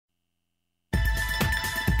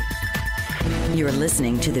You're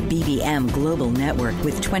listening to the BBM Global Network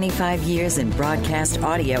with 25 years in broadcast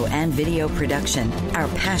audio and video production. Our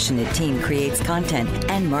passionate team creates content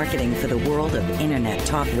and marketing for the world of Internet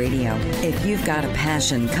talk radio. If you've got a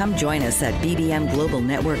passion, come join us at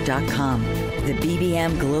bbmglobalnetwork.com. The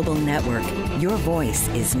BBM Global Network. Your voice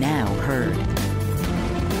is now heard.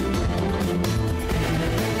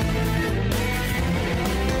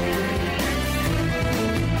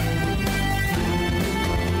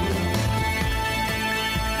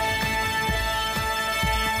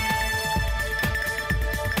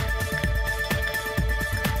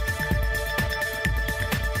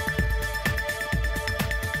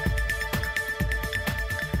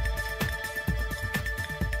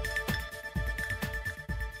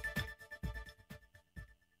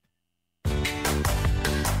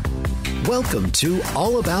 Welcome to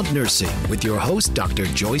All About Nursing with your host, Dr.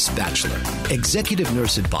 Joyce Batchelor. Executive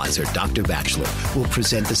Nurse Advisor Dr. Batchelor will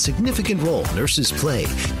present the significant role nurses play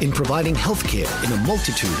in providing health care in a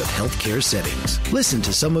multitude of healthcare settings. Listen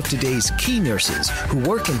to some of today's key nurses who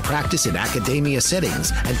work and practice in academia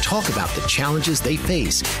settings and talk about the challenges they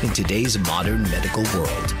face in today's modern medical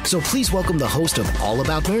world. So please welcome the host of All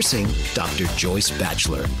About Nursing, Dr. Joyce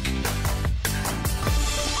Batchelor.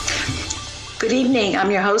 Good evening.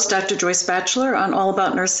 I'm your host, Dr. Joyce Batchelor, on All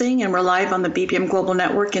About Nursing, and we're live on the BBM Global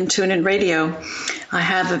Network and TuneIn Radio. I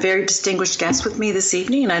have a very distinguished guest with me this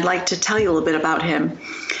evening, and I'd like to tell you a little bit about him.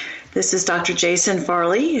 This is Dr. Jason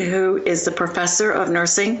Farley, who is the professor of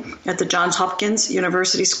nursing at the Johns Hopkins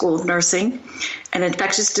University School of Nursing, an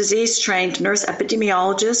infectious disease-trained nurse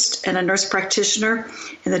epidemiologist, and a nurse practitioner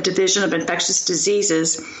in the Division of Infectious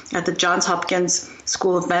Diseases at the Johns Hopkins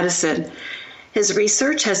School of Medicine. His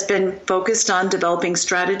research has been focused on developing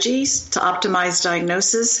strategies to optimize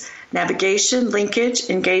diagnosis, navigation, linkage,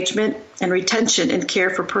 engagement, and retention in care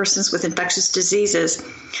for persons with infectious diseases,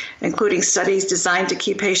 including studies designed to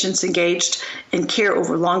keep patients engaged in care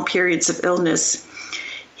over long periods of illness.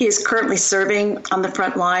 He is currently serving on the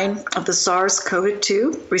front line of the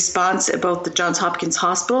SARS-CoV-2 response at both the Johns Hopkins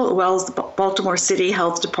Hospital as well as the Baltimore City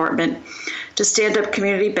Health Department to stand up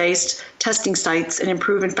community-based testing sites and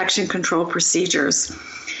improve infection control procedures.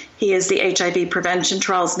 He is the HIV Prevention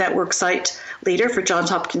Trials Network site leader for Johns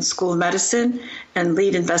Hopkins School of Medicine and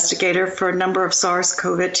lead investigator for a number of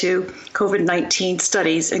SARS-CoV-2 COVID-19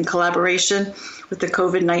 studies in collaboration with the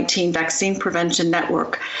COVID-19 Vaccine Prevention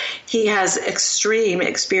Network. He has extreme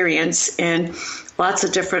experience in lots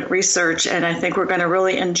of different research, and I think we're going to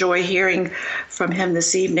really enjoy hearing from him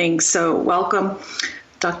this evening. So welcome,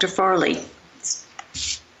 Dr. Farley.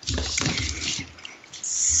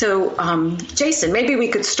 So, Jason, maybe we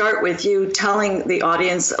could start with you telling the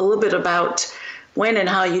audience a little bit about when and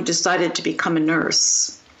how you decided to become a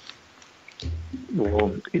nurse.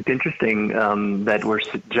 Well, it's interesting that we're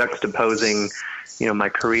juxtaposing, my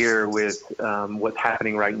career with what's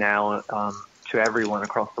happening right now to everyone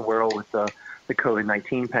across the world with the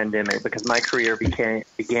COVID-19 pandemic, because my career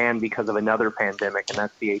began because of another pandemic, and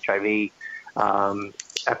that's the HIV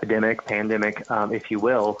pandemic, if you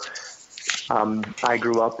will. I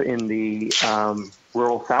grew up in the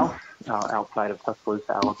rural South outside of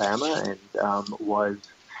Tuscaloosa, Alabama, and was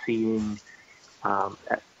seeing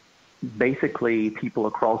basically people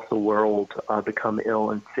across the world become ill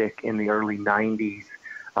and sick in the early 90s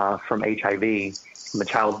from HIV. I'm a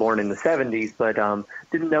child born in the 70s, but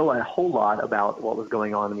didn't know a whole lot about what was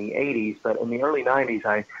going on in the 80s. But in the early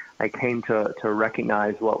 90s, I came to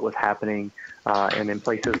recognize what was happening. And in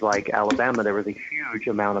places like Alabama, there was a huge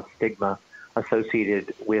amount of stigma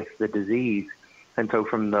associated with the disease. And so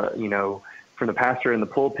from the pastor in the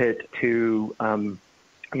pulpit to,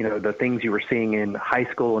 the things you were seeing in high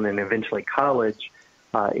school and then eventually college,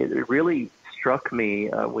 it really struck me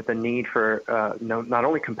with a need for not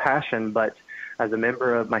only compassion, but as a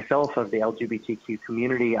member of myself of the LGBTQ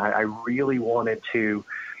community, I really wanted to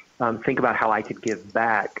think about how I could give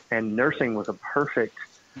back. And nursing was a perfect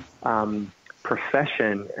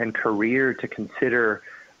profession and career to consider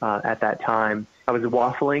at that time. I was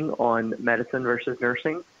waffling on medicine versus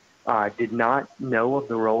nursing. Did not know of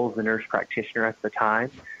the role of the nurse practitioner at the time.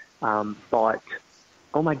 Thought,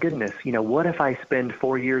 oh my goodness, what if I spend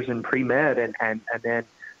 4 years in pre-med and then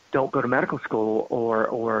don't go to medical school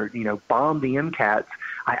or bomb the MCATs?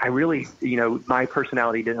 I really, my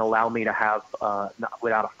personality didn't allow me to have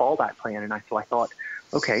without a fallback plan. And so I thought,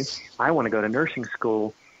 okay, I want to go to nursing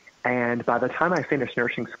school. And by the time I finished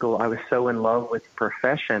nursing school, I was so in love with the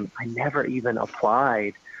profession, I never even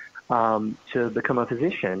applied to become a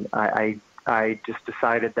physician. I just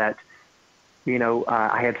decided that,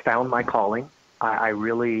 I had found my calling. I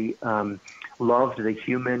really loved the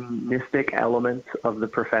humanistic elements of the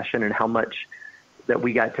profession and how much that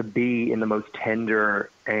we got to be in the most tender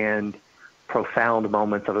and profound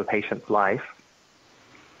moments of a patient's life.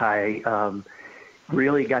 I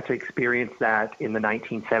really got to experience that in the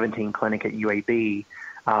 1917 clinic at UAB,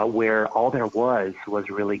 where all there was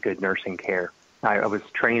really good nursing care. I was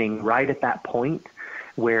training right at that point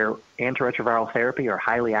where antiretroviral therapy, or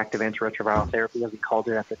highly active antiretroviral therapy, as we called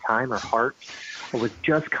it at the time, or HART, was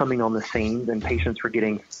just coming on the scene, and patients were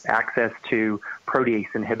getting access to protease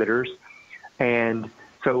inhibitors. And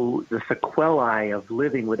so the sequelae of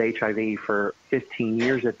living with HIV for 15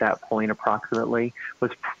 years at that point approximately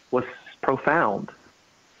was profound.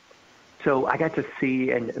 So I got to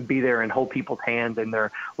see and be there and hold people's hands in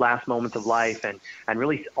their last moments of life, and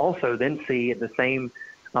really also then see the same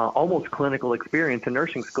almost clinical experience in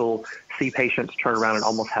nursing school, see patients turn around and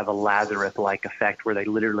almost have a Lazarus-like effect where they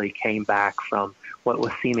literally came back from what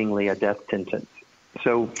was seemingly a death sentence.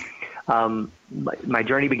 So my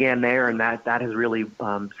journey began there, and that has really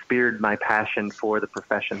speared my passion for the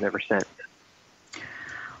profession ever since.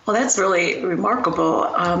 Well, that's really remarkable.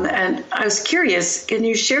 And I was curious, can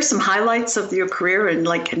you share some highlights of your career and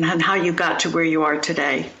how you got to where you are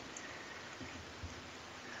today?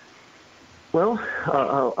 Well,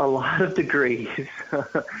 a lot of degrees is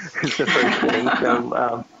the first thing.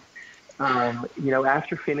 So,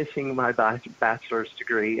 after finishing my bachelor's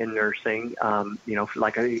degree in nursing,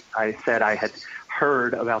 like I said, I had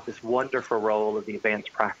heard about this wonderful role of the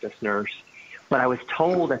advanced practice nurse. But I was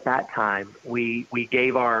told at that time, we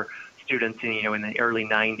gave our students, in the early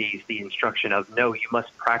 90s, the instruction of, no, you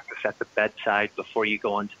must practice at the bedside before you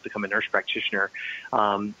go on to become a nurse practitioner.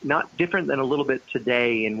 Not different than a little bit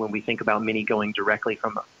today, and when we think about many going directly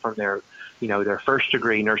from their, their first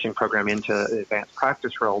degree nursing program into advanced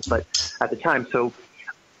practice role. But at the time, so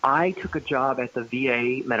I took a job at the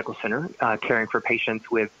VA Medical Center, caring for patients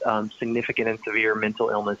with significant and severe mental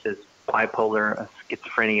illnesses, bipolar,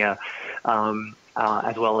 schizophrenia,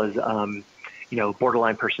 as well as,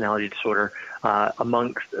 borderline personality disorder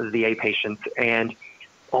amongst VA patients. And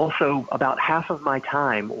also about half of my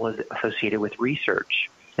time was associated with research.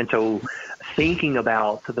 And so thinking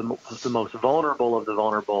about the most vulnerable of the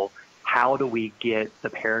vulnerable, how do we get the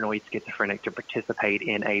paranoid schizophrenic to participate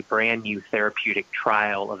in a brand new therapeutic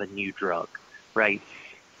trial of a new drug, right?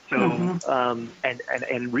 So,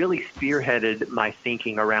 and really spearheaded my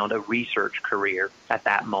thinking around a research career at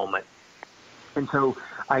that moment. And so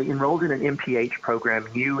I enrolled in an MPH program.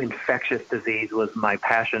 Knew infectious disease was my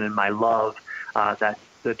passion and my love. That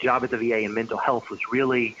the job at the VA in mental health was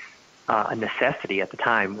really a necessity at the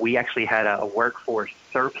time. We actually had a workforce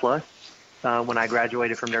surplus when I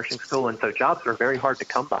graduated from nursing school, and so jobs were very hard to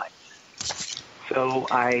come by. So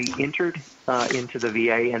I entered into the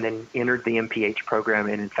VA and then entered the MPH program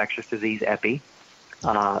in infectious disease EPI,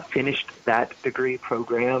 finished that degree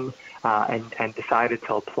program, and decided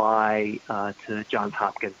to apply to Johns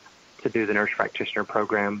Hopkins to do the nurse practitioner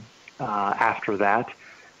program after that.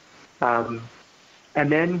 And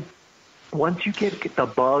then once you get the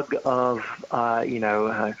bug of,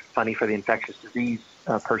 funny for the infectious disease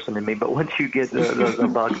person in me, but once you get the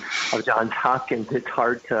bug of Johns Hopkins, it's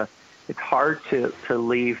hard to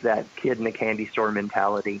leave that kid in a candy store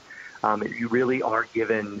mentality. You really are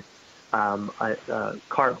given a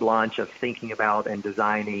carte blanche of thinking about and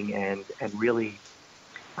designing and really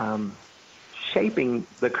shaping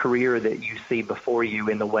the career that you see before you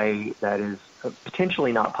in the way that is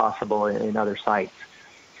potentially not possible in other sites.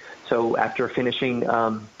 So after finishing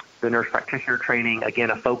the nurse practitioner training, again,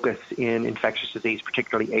 a focus in infectious disease,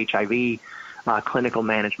 particularly HIV, clinical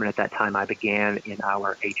management at that time, I began in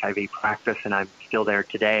our HIV practice, and I'm still there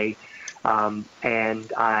today.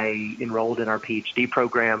 And I enrolled in our PhD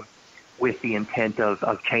program with the intent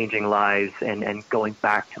of changing lives and going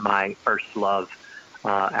back to my first love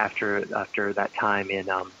after that time in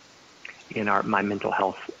my mental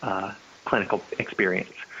health clinical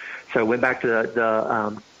experience. So went back to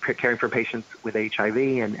the caring for patients with HIV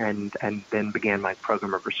and then began my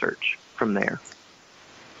program of research from there.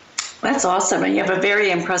 That's awesome, and you have a very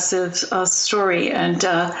impressive story. And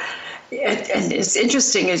it's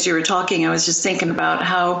interesting, as you were talking, I was just thinking about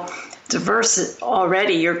how diverse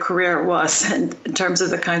already your career was in terms of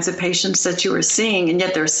the kinds of patients that you were seeing, and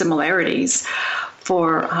yet there are similarities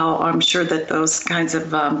for how I'm sure that those kinds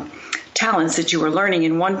of talents that you were learning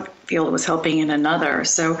in one field was helping in another.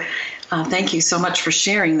 So thank you so much for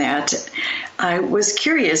sharing that. I was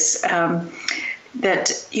curious,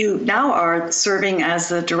 that you now are serving as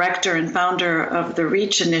the director and founder of the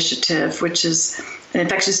REACH initiative, which is an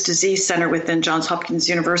infectious disease center within Johns Hopkins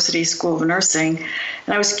University School of Nursing.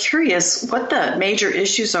 And I was curious what the major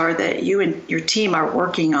issues are that you and your team are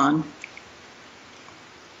working on.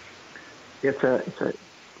 It's a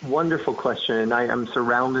wonderful question, and I am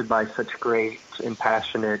surrounded by such great and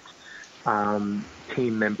passionate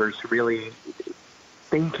team members really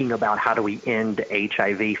thinking about how do we end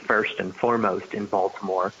HIV first and foremost in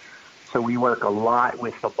Baltimore. So we work a lot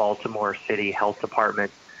with the Baltimore City Health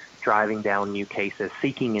Department, driving down new cases,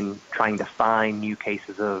 seeking and trying to find new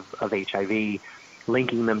cases of HIV,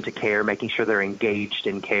 linking them to care, making sure they're engaged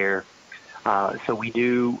in care. So we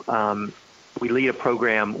lead a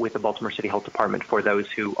program with the Baltimore City Health Department for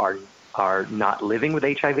those who are not living with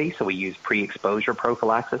HIV. So we use pre-exposure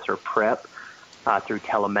prophylaxis, or PrEP, through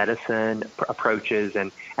telemedicine approaches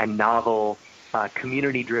and novel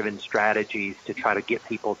community-driven strategies to try to get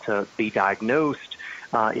people to be diagnosed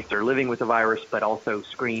if they're living with the virus, but also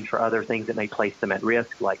screen for other things that may place them at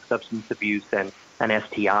risk, like substance abuse and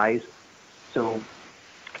STIs. So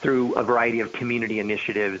through a variety of community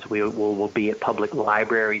initiatives, we'll be at public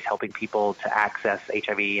libraries helping people to access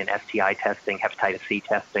HIV and STI testing, hepatitis C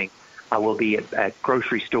testing. We'll be at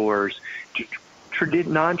grocery stores,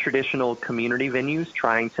 non-traditional community venues,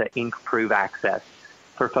 trying to improve access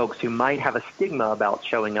for folks who might have a stigma about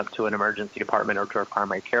showing up to an emergency department or to a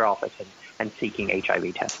primary care office and seeking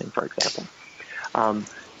HIV testing, for example.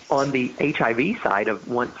 On the HIV side of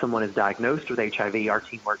once someone is diagnosed with HIV, our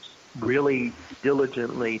team works really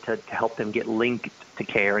diligently to help them get linked to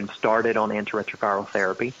care and started on antiretroviral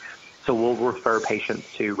therapy. So we'll refer patients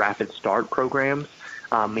to rapid start programs,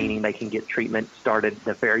 meaning they can get treatment started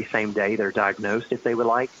the very same day they're diagnosed if they would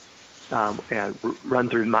like. Run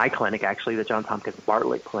through my clinic, actually, the Johns Hopkins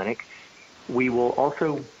Bartlett Clinic. We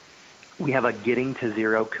have a Getting to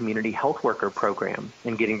Zero community health worker program.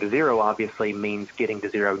 And Getting to Zero obviously means getting to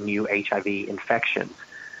zero new HIV infections.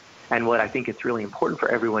 And what I think it's really important for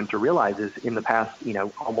everyone to realize is in the past,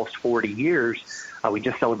 almost 40 years, we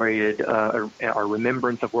just celebrated our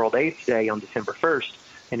Remembrance of World AIDS Day on December 1st.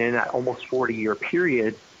 And in that almost 40-year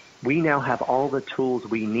period, we now have all the tools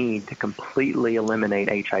we need to completely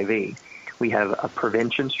eliminate HIV. We have a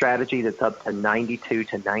prevention strategy that's up to 92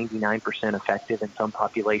 to 99% effective in some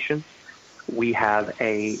populations. We have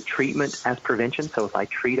a treatment as prevention. So if I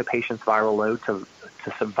treat a patient's viral load to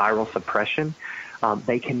some viral suppression,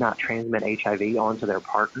 they cannot transmit HIV onto their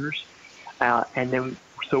partners.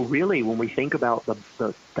 So really, when we think about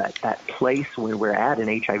that place where we're at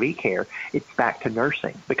in HIV care, it's back to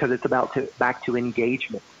nursing, because it's back to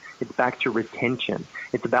engagement. It's back to retention.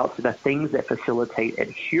 It's about the things that facilitate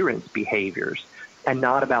adherence behaviors, and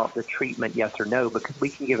not about the treatment, yes or no, because we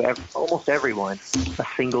can give almost everyone a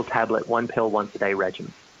single tablet, one pill, once a day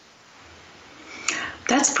regimen.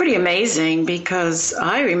 That's pretty amazing, because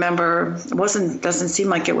I remember doesn't seem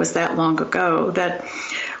like it was that long ago that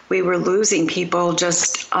we were losing people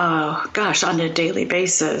just, on a daily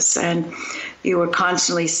basis. And you were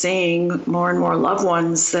constantly seeing more and more loved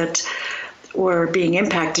ones that were being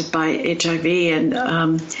impacted by HIV. And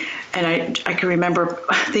I can remember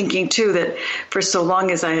thinking, too, that for so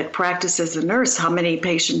long as I had practiced as a nurse, how many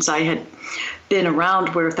patients I had been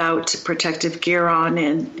around without protective gear on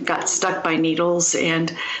and got stuck by needles and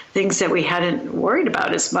things that we hadn't worried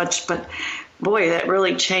about as much. But boy, that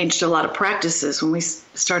really changed a lot of practices when we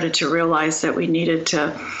started to realize that we needed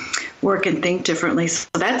to work and think differently. So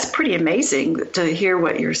that's pretty amazing to hear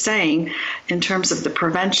what you're saying in terms of the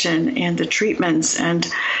prevention and the treatments. And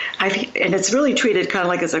it's really treated kind of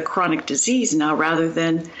like as a chronic disease now, rather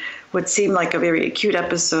than what seemed like a very acute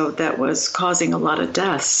episode that was causing a lot of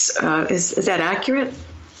deaths. Is that accurate?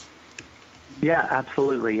 Yeah,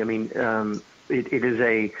 absolutely. I mean, it is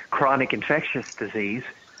a chronic infectious disease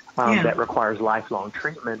that requires lifelong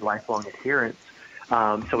treatment, lifelong adherence.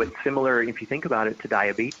 So it's similar, if you think about it, to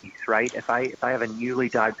diabetes, right? If I have a newly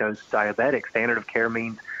diagnosed diabetic, standard of care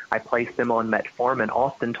means I place them on metformin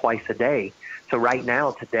often twice a day. So right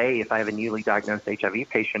now, today, if I have a newly diagnosed HIV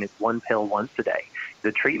patient, it's one pill once a day.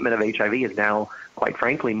 The treatment of HIV is now, quite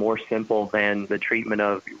frankly, more simple than the treatment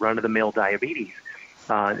of run-of-the-mill diabetes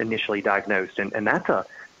initially diagnosed. And that's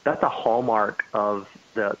a hallmark of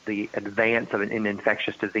the advance of in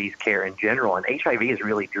infectious disease care in general. And HIV has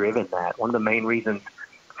really driven that. One of the main reasons,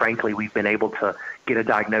 frankly, we've been able to get a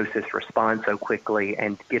diagnosis, respond so quickly,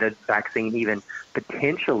 and get a vaccine even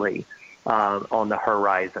potentially on the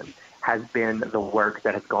horizon has been the work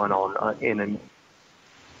that has gone on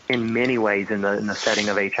in many ways in the setting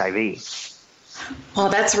of HIV. Well,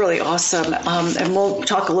 that's really awesome. And we'll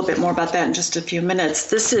talk a little bit more about that in just a few minutes.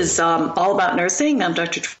 This is All About Nursing. I'm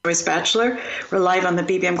Dr. Joyce Batchelor. We're live on the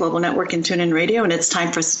BBM Global Network and TuneIn Radio, and it's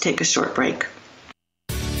time for us to take a short break.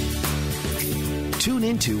 Tune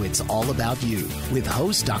into It's All About You with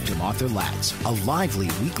host Dr. Martha Latz, a lively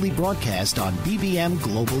weekly broadcast on BBM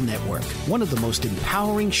Global Network, one of the most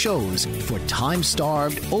empowering shows for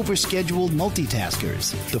time-starved, overscheduled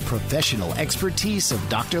multitaskers. The professional expertise of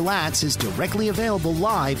Dr. Latz is directly available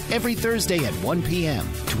live every Thursday at 1 p.m.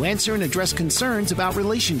 to answer and address concerns about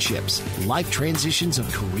relationships, life transitions of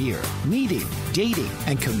career, meeting, dating,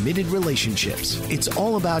 and committed relationships. It's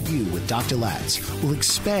All About You with Dr. Latz will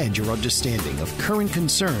expand your understanding of current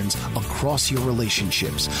concerns across your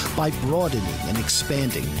relationships by broadening and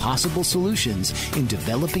expanding possible solutions in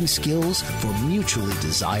developing skills for mutually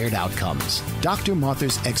desired outcomes. Dr.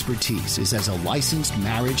 Martha's expertise is as a licensed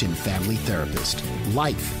marriage and family therapist,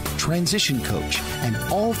 life, transition coach, and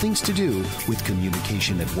all things to do with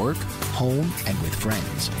communication at work, home, and with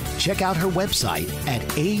friends. Check out her website at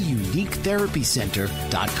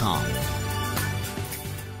auniquetherapycenter.com.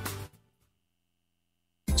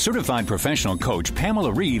 Certified professional coach Pamela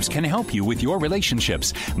Reeves can help you with your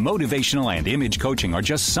relationships. Motivational and image coaching are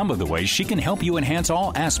just some of the ways she can help you enhance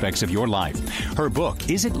all aspects of your life. Her book,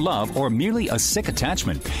 Is It Love or Merely a Sick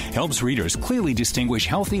Attachment?, helps readers clearly distinguish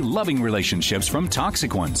healthy, loving relationships from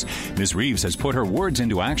toxic ones. Ms. Reeves has put her words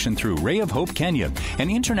into action through Ray of Hope Kenya, an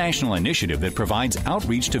international initiative that provides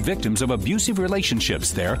outreach to victims of abusive relationships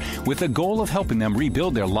there with the goal of helping them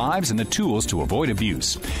rebuild their lives and the tools to avoid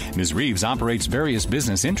abuse. Ms. Reeves operates various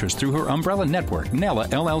business interests through her umbrella network, Nella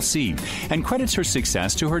LLC, and credits her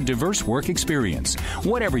success to her diverse work experience.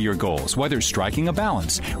 Whatever your goals, whether striking a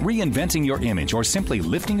balance, reinventing your image, or simply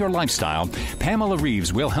lifting your lifestyle, Pamela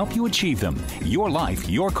Reeves will help you achieve them. Your life,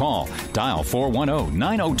 your call. Dial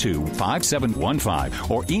 410-902-5715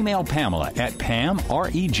 or email Pamela at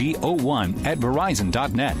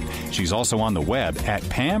pamregon@verizon.net. She's also on the web at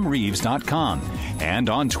pamreeves.com and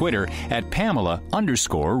on Twitter at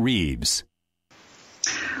Pamela_Reeves.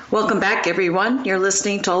 Welcome back, everyone. You're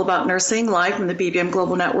listening to All About Nursing, live from the BBM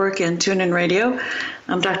Global Network and TuneIn Radio.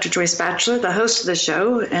 I'm Dr. Joyce Batchelor, the host of the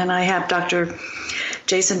show, and I have Dr.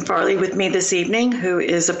 Jason Farley with me this evening, who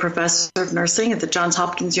is a professor of nursing at the Johns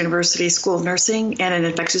Hopkins University School of Nursing and an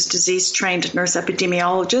infectious disease-trained nurse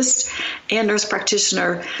epidemiologist and nurse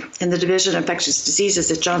practitioner in the Division of Infectious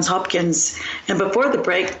Diseases at Johns Hopkins. And before the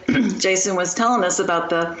break, Jason was telling us about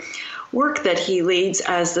the work that he leads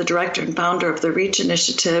as the director and founder of the REACH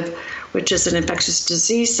Initiative, which is an infectious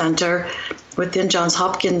disease center within Johns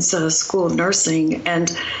Hopkins School of Nursing.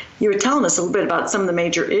 And you were telling us a little bit about some of the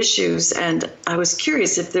major issues, and I was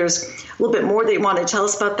curious if there's a little bit more that you want to tell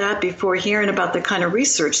us about that before hearing about the kind of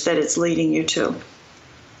research that it's leading you to.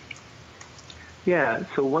 Yeah,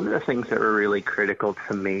 so one of the things that were really critical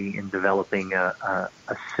to me in developing a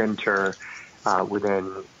center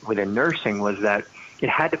within nursing was that it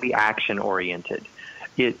had to be action-oriented.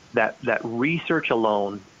 That research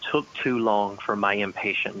alone took too long for my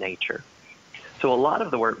impatient nature. So a lot of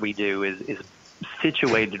the work we do is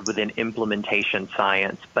situated within implementation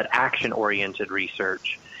science, but action-oriented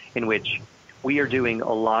research in which we are doing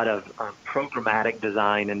a lot of programmatic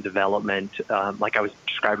design and development, like I was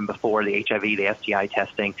describing before, the HIV, the STI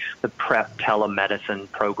testing, the PrEP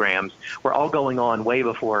telemedicine programs were all going on way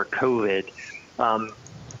before COVID.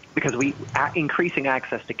 Because increasing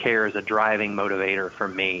access to care is a driving motivator for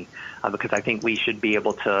me, because I think we should be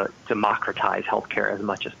able to democratize healthcare as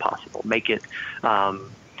much as possible, make it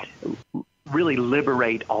really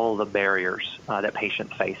liberate all the barriers that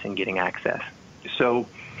patients face in getting access. So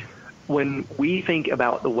when we think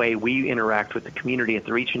about the way we interact with the community at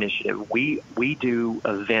the REACH Initiative, we do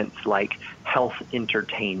events like health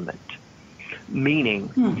entertainment,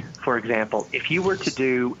 meaning, for example, if you were to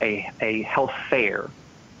do a health fair,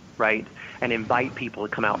 right, and invite people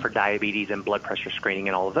to come out for diabetes and blood pressure screening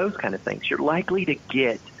and all of those kind of things, you're likely to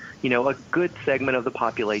get, a good segment of the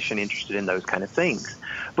population interested in those kind of things.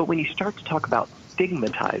 But when you start to talk about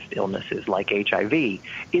stigmatized illnesses like HIV,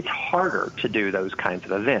 it's harder to do those kinds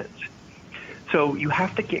of events. So you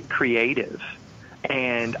have to get creative.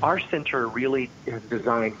 And our center really has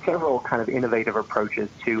designed several kind of innovative approaches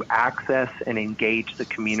to access and engage the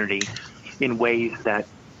community in ways that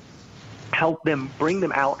help them bring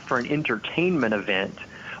them out for an entertainment event,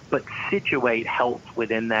 but situate health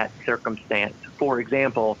within that circumstance. For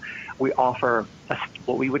example, we offer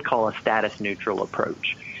what we would call a status-neutral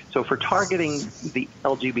approach. So for targeting the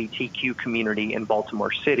LGBTQ community in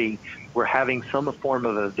Baltimore City, we're having some form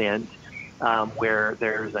of event where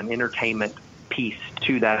there's an entertainment piece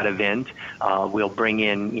to that event. We'll bring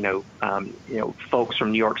in, folks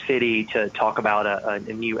from New York City to talk about a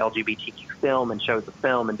new LGBTQ film and show the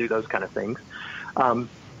film and do those kind of things.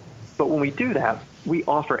 But when we do that, we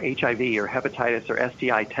offer HIV or hepatitis or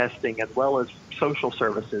STI testing, as well as social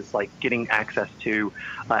services like getting access to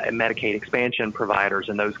Medicaid expansion providers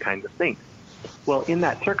and those kinds of things. Well, in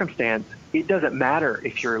that circumstance, it doesn't matter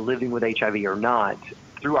if you're living with HIV or not.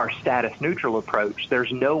 Through our status neutral approach,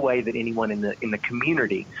 there's no way that anyone in the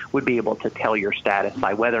community would be able to tell your status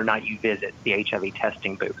by whether or not you visit the HIV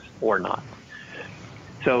testing booth or not.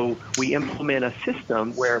 So we implement a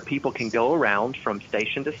system where people can go around from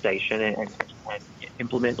station to station and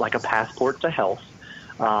implement like a passport to health.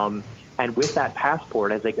 And with that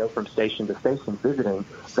passport, as they go from station to station visiting,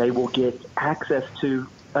 they will get access to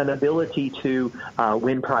an ability to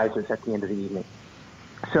win prizes at the end of the evening.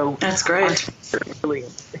 So that's great.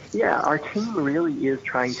 Our team really is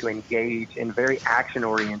trying to engage in very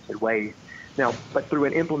action-oriented ways. Now, but through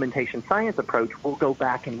an implementation science approach, we'll go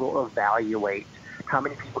back and we'll evaluate how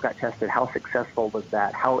many people got tested, how successful was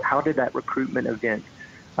that, how did that recruitment event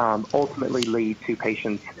ultimately lead to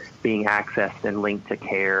patients being accessed and linked to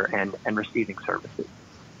care and receiving services.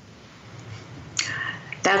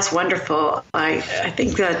 That's wonderful. I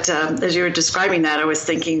think that as you were describing that, I was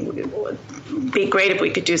thinking it would be great if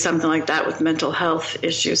we could do something like that with mental health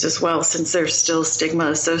issues as well, since there's still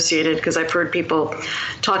stigma associated, because I've heard people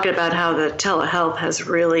talking about how the telehealth has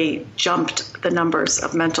really jumped the numbers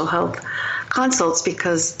of mental health consults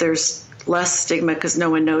because there's less stigma because no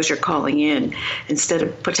one knows you're calling in instead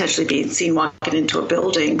of potentially being seen walking into a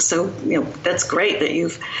building. So, that's great that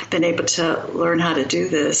you've been able to learn how to do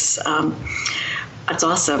this. That's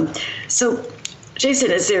awesome. So,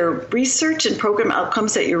 Jason, is there research and program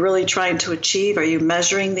outcomes that you're really trying to achieve? Are you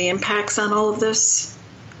measuring the impacts on all of this?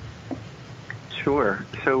 Sure.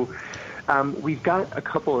 So we've got a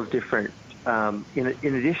couple of different, in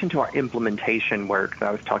addition to our implementation work that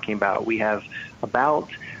I was talking about, we have about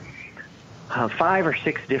 5 or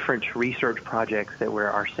 6 different research projects that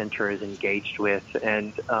our center is engaged with.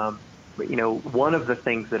 And one of the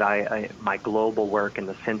things that my global work and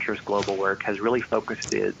the center's global work has really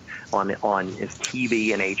focused on is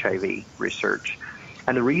TB and HIV research.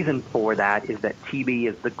 And the reason for that is that TB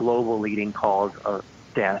is the global leading cause of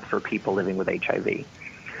death for people living with HIV.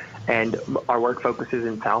 And our work focuses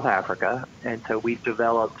in South Africa. And so we've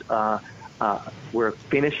developed, we're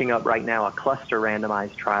finishing up right now a cluster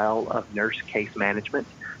randomized trial of nurse case management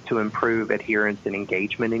to improve adherence and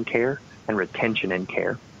engagement in care and retention in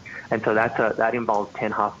care. And so that involves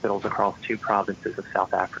 10 hospitals across 2 provinces of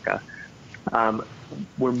South Africa.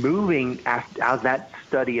 We're moving, as that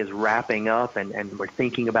study is wrapping up and we're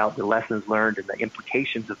thinking about the lessons learned and the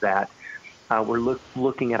implications of that, we're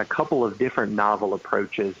looking at a couple of different novel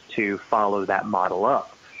approaches to follow that model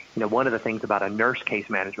up. One of the things about a nurse case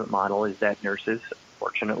management model is that nurses,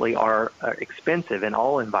 fortunately, are expensive in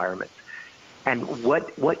all environments. And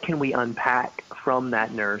what can we unpack from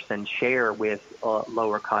that nurse and share with a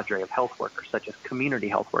lower cadre of health workers, such as community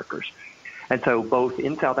health workers? And so both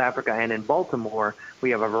in South Africa and in Baltimore,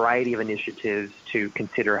 we have a variety of initiatives to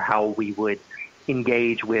consider how we would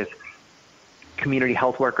engage with community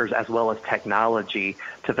health workers as well as technology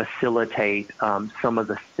to facilitate some of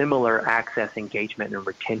the similar access, engagement, and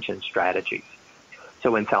retention strategies.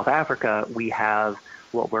 So in South Africa, we have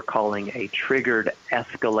what we're calling a triggered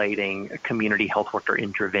escalating community health worker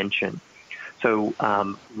intervention. So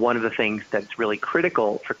one of the things that's really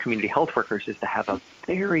critical for community health workers is to have a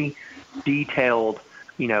very detailed,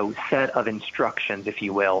 set of instructions, if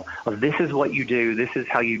you will, of this is what you do, this is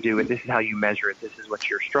how you do it, this is how you measure it, this is what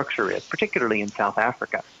your structure is, particularly in South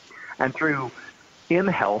Africa. And through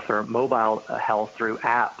mHealth or mobile health through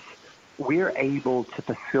apps, we're able to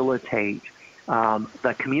facilitate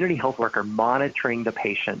the community health worker monitoring the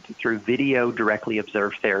patient through video directly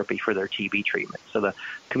observed therapy for their TB treatment. So the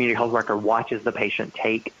community health worker watches the patient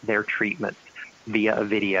take their treatment via a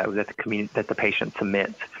video that the patient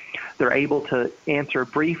submits. They're able to answer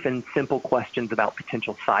brief and simple questions about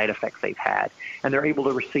potential side effects they've had, and they're able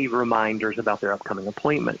to receive reminders about their upcoming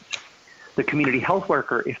appointments. The community health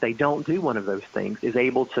worker, if they don't do one of those things, is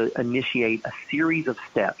able to initiate a series of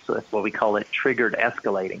steps. So that's what we call it triggered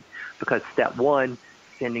escalating. Because step 1,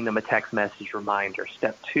 sending them a text message reminder.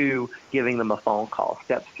 Step 2, giving them a phone call.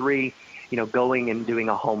 Step 3, going and doing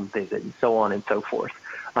a home visit, and so on and so forth.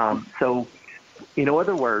 So, in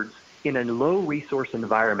other words, in a low-resource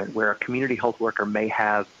environment where a community health worker may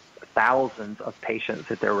have thousands of patients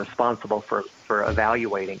that they're responsible for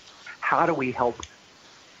evaluating, how do we help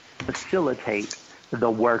facilitate the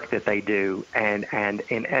work that they do and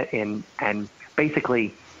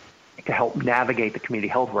basically to help navigate the community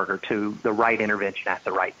health worker to the right intervention at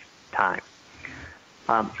the right time.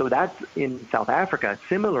 So that's in South Africa.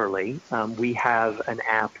 Similarly, we have an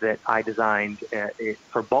app that I designed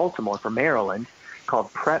for Baltimore, for Maryland,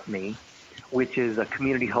 called Prep Me, which is a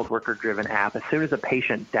community health worker-driven app. As soon as a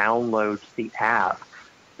patient downloads the app,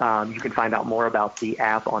 you can find out more about the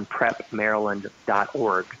app on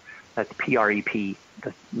prepmaryland.org. That's PREP,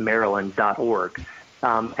 Maryland.org.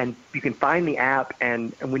 And you can find the app,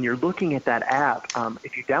 and when you're looking at that app,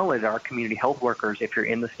 if you download it, our community health workers, if you're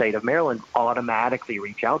in the state of Maryland, automatically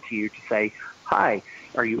reach out to you to say, hi,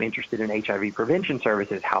 are you interested in HIV prevention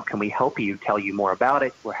services? How can we help you? Tell you more about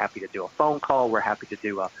it. We're happy to do a phone call. We're happy to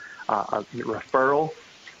do a referral.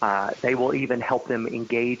 They will even help them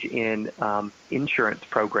engage in insurance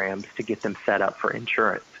programs to get them set up for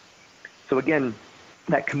insurance. So again,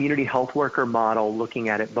 that community health worker model, looking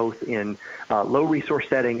at it both in low resource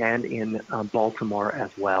setting and in Baltimore as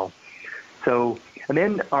well. So, and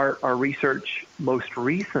then our research most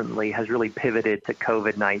recently has really pivoted to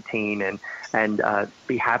COVID-19, and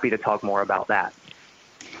be happy to talk more about that.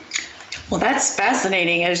 Well, that's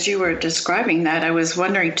fascinating. As you were describing that, I was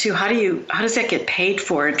wondering too, how does that get paid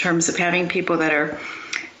for in terms of having people that are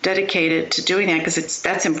dedicated to doing that? Because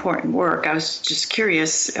that's important work. I was just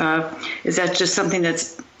curious, is that just something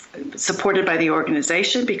that's supported by the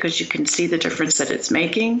organization because you can see the difference that it's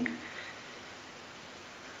making?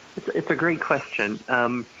 It's a great question.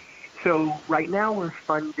 So right now we're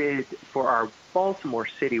funded for our Baltimore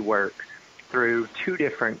City work through two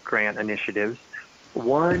different grant initiatives.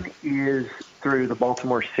 One is through the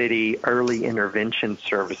Baltimore City Early Intervention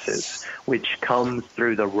Services, which comes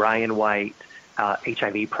through the Ryan White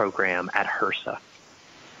HIV program at HRSA.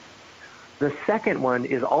 The second one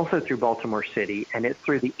is also through Baltimore City, and it's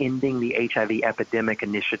through the Ending the HIV Epidemic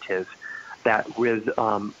Initiative that was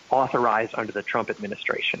authorized under the Trump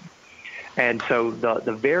administration. And so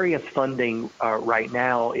the various funding right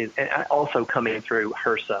now is also coming through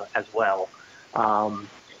HRSA as well.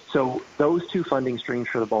 So those two funding streams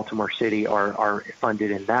for the Baltimore City are funded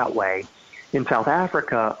in that way. In South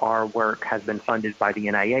Africa, our work has been funded by the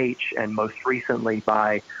NIH and most recently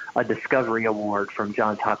by a Discovery Award from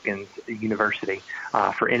Johns Hopkins University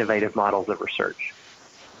for innovative models of research.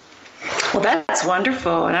 Well, that's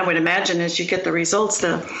wonderful. And I would imagine as you get the results,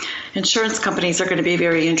 the insurance companies are going to be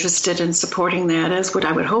very interested in supporting that, as would,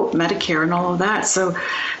 I would hope, Medicare and all of that. So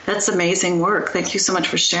that's amazing work. Thank you so much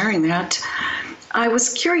for sharing that. I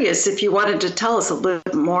was curious if you wanted to tell us a little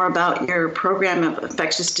bit more about your program of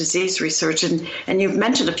infectious disease research. And you've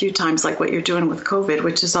mentioned a few times like what you're doing with COVID,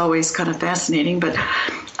 which is always kind of fascinating. But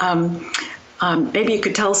maybe you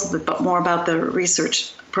could tell us a bit more about the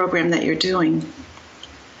research program that you're doing.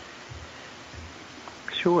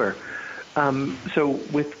 Sure. So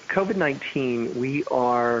with COVID-19, we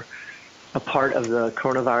are a part of the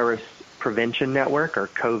Coronavirus Prevention Network, or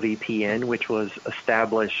COVPN, which was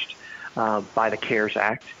established by the CARES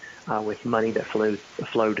Act with money that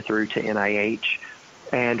flowed through to NIH.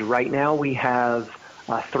 And right now we have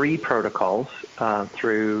 3 protocols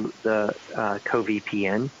through the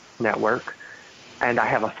COVPN network. And I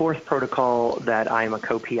have a 4th protocol that I'm a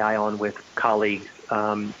co-PI on with colleagues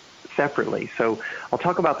separately. So I'll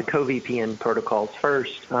talk about the COVPN protocols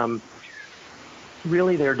first.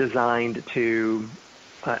 Really, they're designed to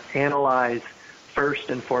analyze first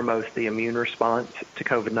and foremost the immune response to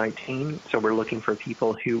COVID-19. So we're looking for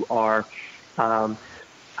people who are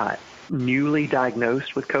newly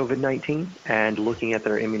diagnosed with COVID-19 and looking at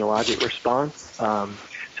their immunologic response.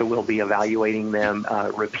 So we'll be evaluating them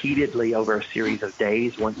repeatedly over a series of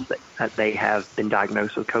days once they have been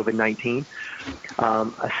diagnosed with COVID-19.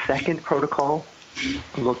 A second protocol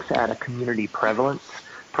looks at a community prevalence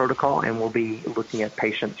protocol, and we'll be looking at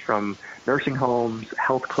patients from nursing homes,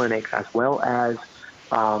 health clinics, as well as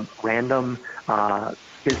random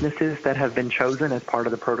businesses that have been chosen as part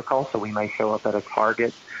of the protocol. So we may show up at a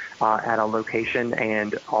target at a location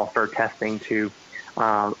and offer testing to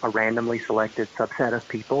a randomly selected subset of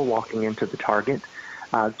people walking into the target,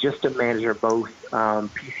 just to measure both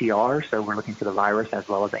PCR, so we're looking for the virus, as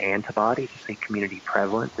well as antibody to see community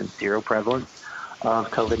prevalence and seroprevalence of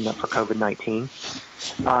COVID-19.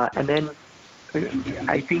 And then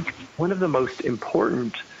I think one of the most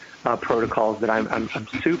important protocols that I'm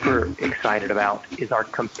super excited about is our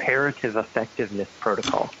comparative effectiveness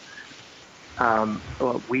protocol.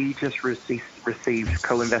 We just received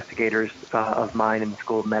co-investigators of mine in the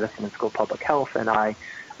School of Medicine and School of Public Health, and I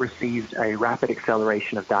received a Rapid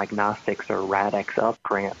Acceleration of Diagnostics, or RADx-UP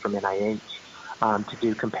grant from NIH to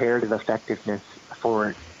do comparative effectiveness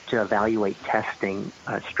to evaluate testing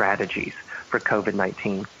strategies for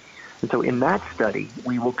COVID-19. And so in that study,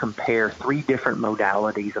 we will compare 3 different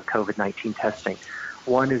modalities of COVID-19 testing.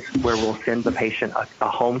 One is where we'll send the patient a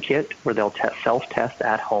home kit where they'll self-test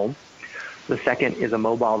at home. The second is a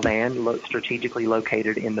mobile van strategically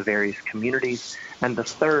located in the various communities. And the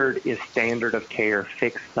third is standard of care,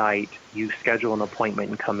 fixed site. You schedule an appointment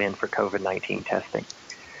and come in for COVID-19 testing.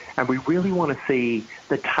 And we really want to see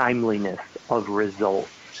the timeliness of results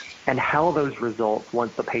and how those results,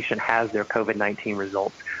 once the patient has their COVID-19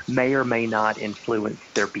 results, may or may not influence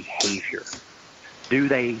their behavior. Do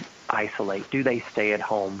they isolate? Do they stay at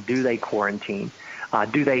home? Do they quarantine?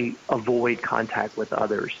 Do they avoid contact with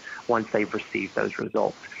others once they've received those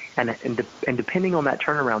results? And depending on that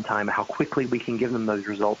turnaround time, how quickly we can give them those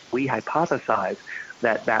results, we hypothesize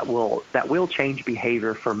that will change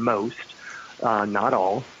behavior for most, not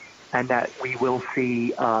all, and that we will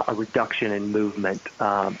see a reduction in movement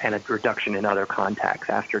and a reduction in other contacts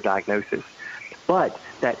after diagnosis. But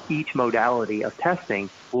that each modality of testing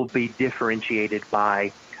will be differentiated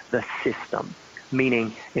by the system.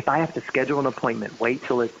 Meaning, if I have to schedule an appointment, wait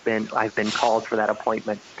till I've been called for that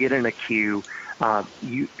appointment, get in a queue,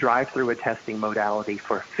 you drive through a testing modality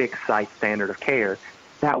for fixed site standard of care,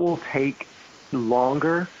 that will take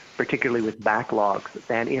longer, particularly with backlogs,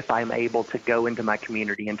 than if I'm able to go into my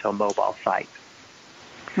community into a mobile site.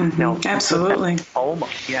 Mm-hmm. Now, absolutely.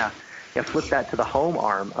 Flip that to the home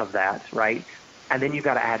arm of that, right? And then you've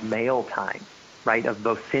got to add mail time, right, of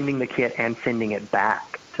both sending the kit and sending it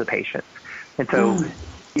back to patients. And so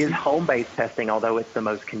is home-based testing, although it's the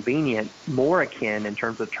most convenient, more akin in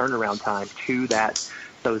terms of turnaround time to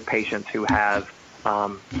those patients who have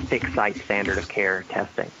fixed site standard of care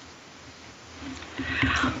testing?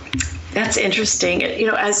 That's interesting.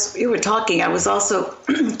 As you were talking, I was also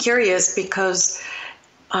curious because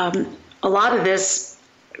a lot of this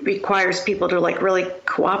requires people to really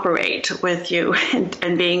cooperate with you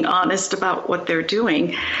and being honest about what they're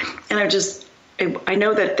doing. And I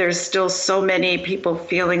know that there's still so many people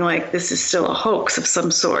feeling like this is still a hoax of some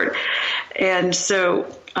sort. And so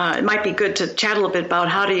it might be good to chat a little bit about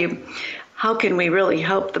how can we really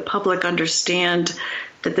help the public understand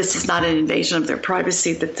that this is not an invasion of their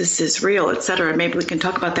privacy, that this is real, et cetera. Maybe we can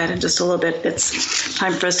talk about that in just a little bit. It's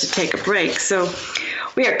time for us to take a break. So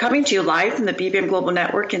we are coming to you live from the BBM Global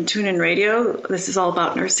Network and TuneIn Radio. This is All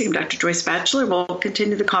About Nursing. I'm Dr. Joyce Batchelor. We'll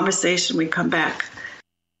continue the conversation when we come back.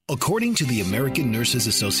 According to the American Nurses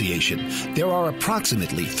Association, there are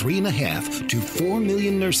approximately 3.5 to 4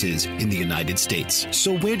 million nurses in the United States.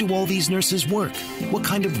 So where do all these nurses work? What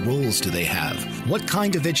kind of roles do they have? What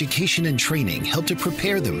kind of education and training help to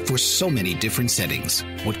prepare them for so many different settings?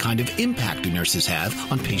 What kind of impact do nurses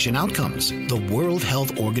have on patient outcomes? The World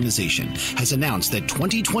Health Organization has announced that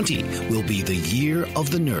 2020 will be the year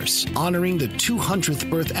of the nurse, honoring the 200th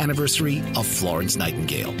birth anniversary of Florence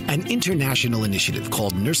Nightingale. An international initiative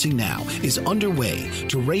called Nursing Now is underway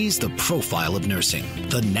to raise the profile of nursing.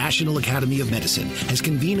 The National Academy of Medicine has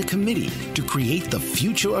convened a committee to create the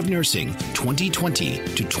Future of Nursing 2020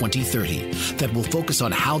 to 2030 that will focus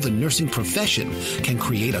on how the nursing profession can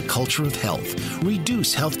create a culture of health,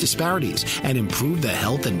 reduce health disparities, and improve the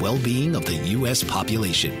health and well-being of the U.S.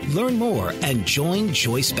 population. Learn more and join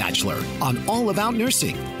Joyce Batchelor on All About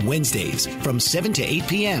Nursing, Wednesdays from 7 to 8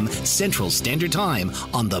 p.m. Central Standard Time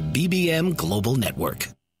on the BBM Global Network.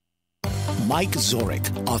 Mike Zorek,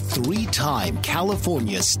 a 3-time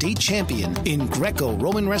California state champion in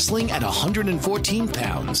Greco-Roman wrestling at 114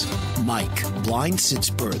 pounds. Mike, blind since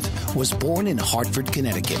birth, was born in Hartford,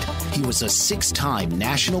 Connecticut. He was a 6-time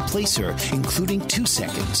national placer, including 2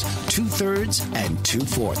 seconds, 2 thirds, and 2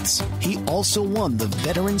 fourths. He also won the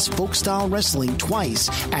Veterans Folk-Style Wrestling twice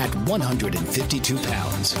at 152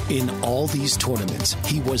 pounds. In all these tournaments,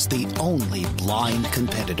 he was the only blind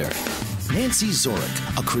competitor. Nancy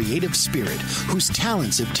Zorek, a creative spirit whose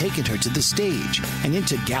talents have taken her to the stage and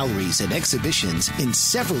into galleries and exhibitions in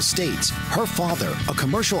several states. Her father, a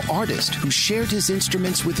commercial artist who shared his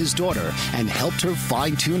instruments with his daughter and helped her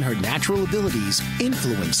fine-tune her natural abilities,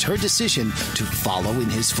 influenced her decision to follow in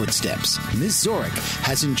his footsteps. Ms. Zorek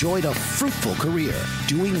has enjoyed a fruitful career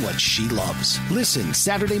doing what she loves. Listen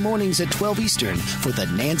Saturday mornings at 12 Eastern for the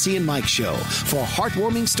Nancy and Mike Show for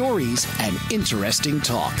heartwarming stories and interesting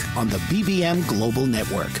talk on the BBM Global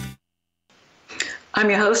Network. I'm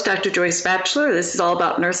your host, Dr. Joyce Batchelor. This is All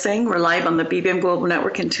About Nursing. We're live on the BBM Global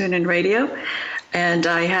Network and TuneIn Radio. And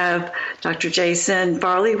I have Dr. Jason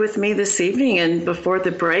Farley with me this evening. And before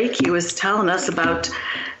the break, he was telling us about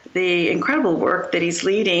the incredible work that he's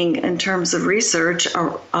leading in terms of research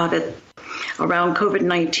around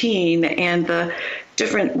COVID-19 and the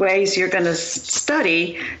different ways you're going to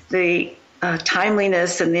study the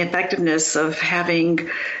timeliness and the effectiveness of having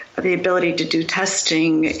the ability to do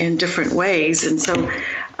testing in different ways. And so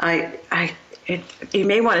you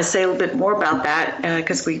may want to say a little bit more about that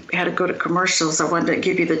because we had to go to commercials. I wanted to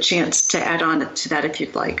give you the chance to add on to that if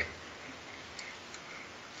you'd like.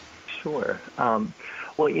 Sure.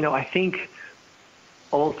 Well, I think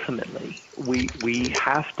ultimately we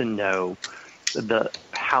have to know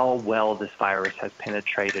how well this virus has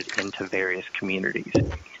penetrated into various communities.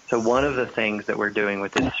 So one of the things that we're doing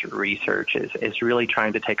with this research is really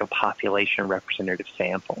trying to take a population representative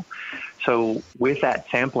sample. So with that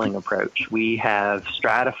sampling approach, we have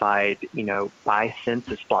stratified, by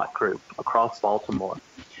census block group across Baltimore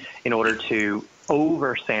in order to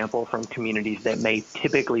oversample from communities that may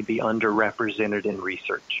typically be underrepresented in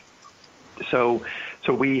research. So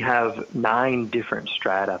we have 9 different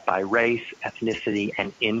strata by race, ethnicity,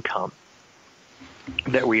 and income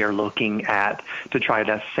that we are looking at to try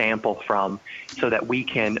to sample from so that we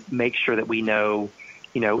can make sure that we know,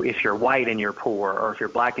 if you're white and you're poor, or if you're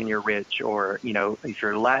black and you're rich, or, if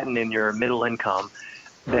you're Latin and you're middle income,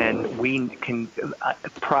 then we can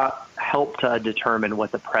help to determine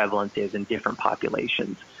what the prevalence is in different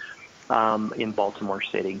populations in Baltimore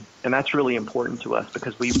City. And that's really important to us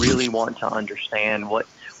because we really want to understand what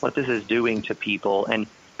this is doing to people. And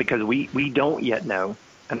because we don't yet know,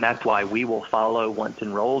 and that's why we will follow, once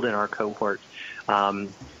enrolled in our cohort,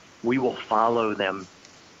 we will follow them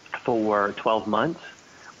for 12 months.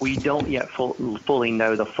 We don't yet fully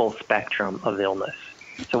know the full spectrum of illness.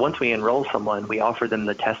 So once we enroll someone, we offer them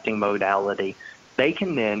the testing modality. They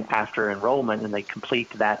can then, after enrollment, and they complete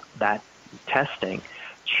that testing,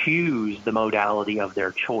 choose the modality of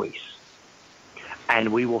their choice.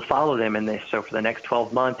 And we will follow them in this. So for the next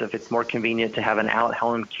 12 months, if it's more convenient to have an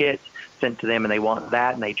at-home kit sent to them and they want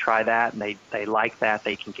that and they try that and they like that,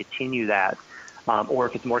 they can continue that. Or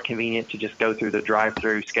if it's more convenient to just go through the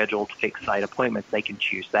drive-through scheduled fixed site appointments, they can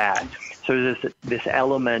choose that. So this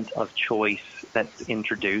element of choice that's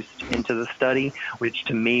introduced into the study, which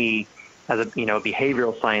to me, as a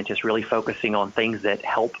behavioral scientist, really focusing on things that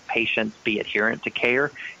help patients be adherent to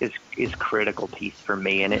care is critical piece for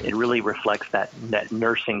me, and it really reflects that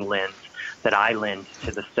nursing lens that I lend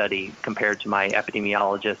to the study compared to my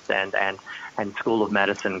epidemiologists and School of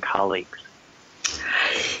Medicine colleagues.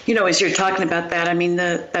 As you're talking about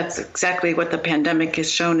that, that's exactly what the pandemic has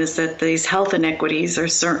shown, is that these health inequities are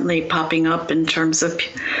certainly popping up in terms of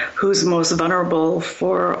who's most vulnerable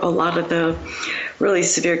for a lot of the really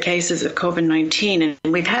severe cases of COVID-19.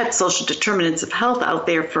 And we've had social determinants of health out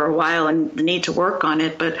there for a while and the need to work on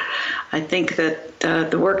it. But I think that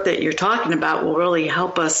the work that you're talking about will really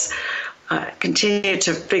help us continue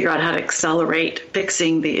to figure out how to accelerate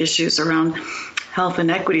fixing the issues around health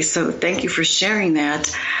inequity. So thank you for sharing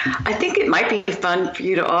that. I think it might be fun for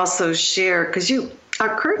you to also share, because you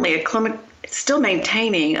are currently still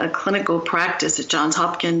maintaining a clinical practice at Johns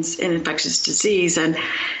Hopkins in infectious disease, and it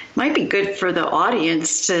might be good for the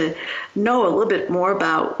audience to know a little bit more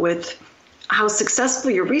about with how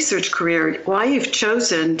successful your research career, why you've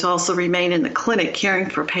chosen to also remain in the clinic caring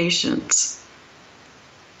for patients.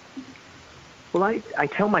 Well, I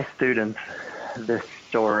tell my students this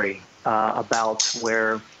story about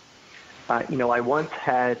where, I once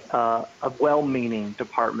had a well-meaning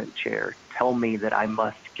department chair tell me that I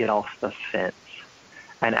must get off the fence.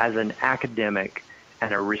 And as an academic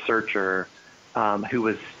and a researcher who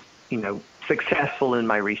was, successful in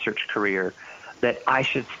my research career, that I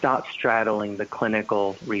should stop straddling the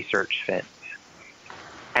clinical research fence.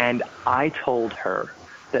 And I told her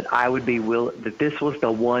that I would be that this was the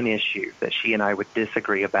one issue that she and I would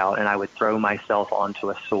disagree about, and I would throw myself onto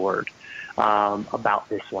a sword about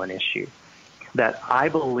this one issue. That I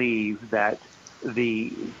believe that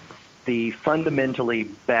the fundamentally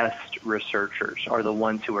best researchers are the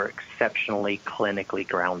ones who are exceptionally clinically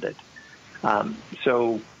grounded.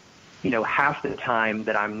 So, half the time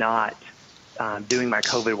that I'm not doing my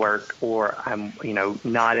COVID work, or I'm,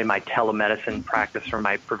 not in my telemedicine practice for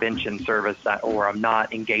my prevention service, or I'm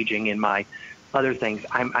not engaging in my other things,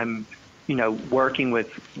 I'm working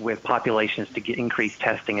with populations to get increased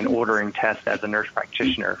testing and ordering tests as a nurse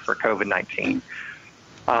practitioner for COVID-19.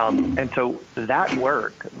 And so that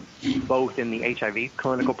work, both in the HIV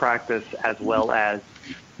clinical practice as well as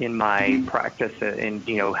in my practice in,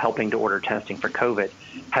 helping to order testing for COVID,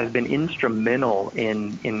 has been instrumental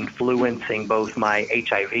in influencing both my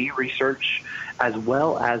HIV research as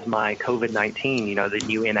well as my COVID-19, the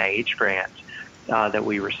new NIH grant that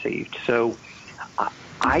we received. So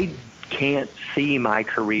I can't see my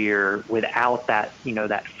career without that,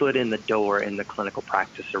 that foot in the door in the clinical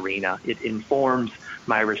practice arena. It informs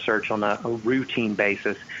my research on a routine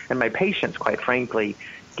basis. And my patients, quite frankly,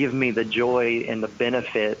 give me the joy and the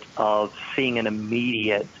benefit of seeing an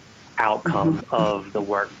immediate outcome of the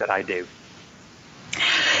work that I do.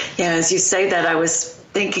 Yeah, as you say that, I was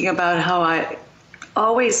thinking about how I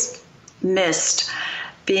always missed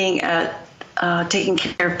being at taking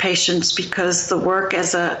care of patients because the work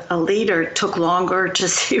as a leader took longer to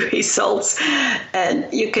see results,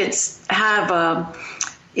 and you could have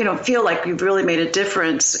feel like you've really made a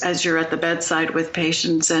difference as you're at the bedside with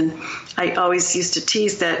patients. And I always used to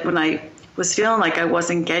tease that when I was feeling like I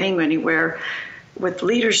wasn't getting anywhere with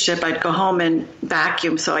leadership, I'd go home and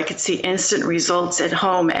vacuum so I could see instant results at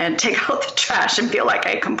home and take out the trash and feel like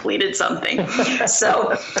I completed something.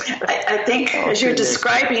 So I think as you're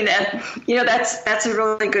describing that, that's a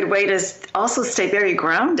really good way to also stay very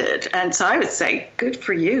grounded. And so I would say good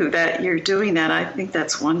for you that you're doing that. I think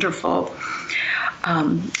that's wonderful.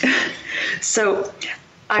 So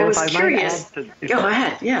I was curious. Go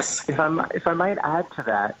ahead. Yes. If I might add to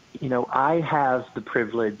that, I have the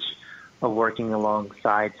privilege of working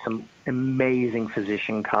alongside some amazing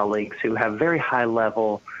physician colleagues who have very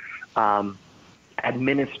high-level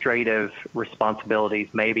administrative responsibilities.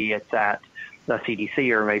 Maybe it's at the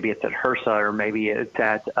CDC, or maybe it's at HRSA, or maybe it's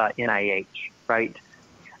at NIH, right?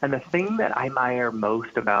 And the thing that I admire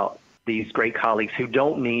most about these great colleagues who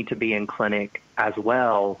don't need to be in clinic as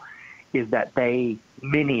well is that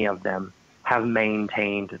many of them have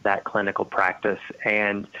maintained that clinical practice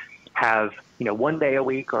and have, one day a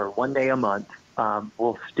week or one day a month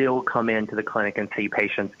will still come into the clinic and see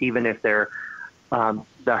patients, even if they're the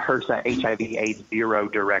HRSA HIV/AIDS Bureau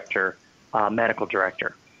director, medical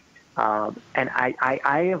director. And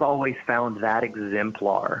I have always found that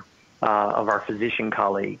exemplar of our physician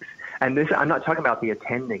colleagues. And this, I'm not talking about the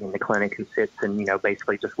attending in the clinic who sits and,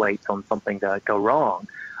 basically just waits on something to go wrong.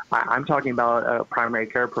 I'm talking about a primary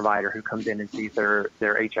care provider who comes in and sees their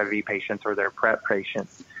HIV patients or their PrEP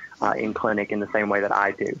patients in clinic in the same way that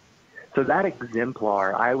I do. So that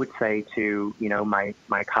exemplar, I would say to,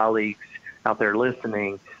 my colleagues out there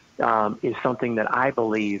listening, is something that I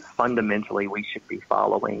believe fundamentally we should be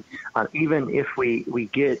following. Even if we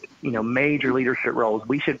get, major leadership roles,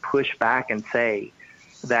 we should push back and say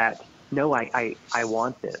that, no, I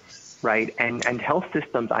want this, right? And health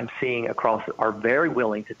systems I'm seeing across are very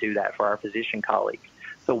willing to do that for our physician colleagues.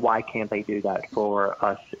 So why can't they do that for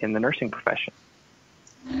us in the nursing profession?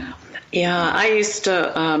 Yeah, I used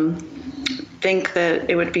to think that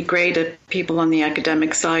it would be great if people on the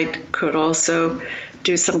academic side could also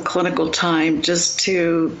do some clinical time just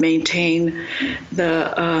to maintain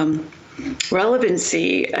the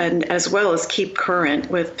relevancy and as well as keep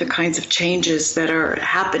current with the kinds of changes that are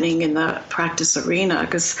happening in the practice arena.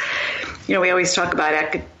 Because, we always talk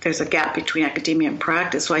about there's a gap between academia and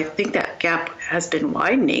practice. So I think that gap has been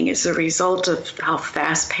widening as a result of how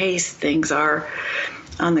fast-paced things are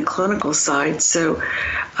on the clinical side. So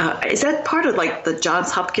is that part of like the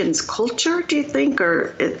Johns Hopkins culture, do you think,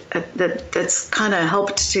 or that's kind of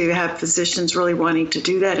helped to have physicians really wanting to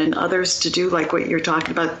do that and others to do like what you're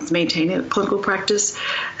talking about, maintaining a clinical practice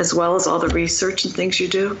as well as all the research and things you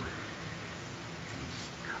do?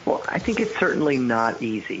 Well, I think it's certainly not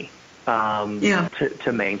easy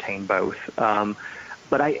to maintain both.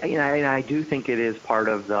 But I do think it is part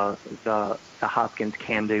of the Hopkins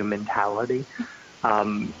can-do mentality.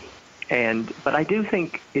 But I do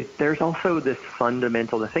think there's also this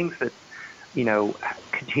fundamental, the things that,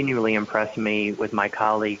 continually impress me with my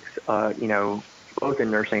colleagues, both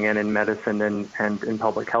in nursing and in medicine and in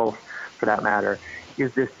public health for that matter,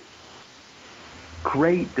 is this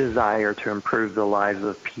great desire to improve the lives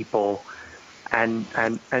of people and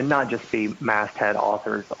not just be masthead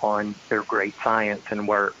authors on their great science and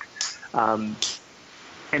work. And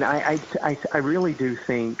I really do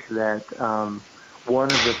think that,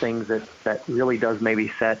 one of the things that really does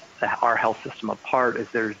maybe set our health system apart is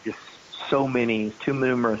there's just so many, too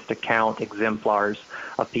numerous to count, exemplars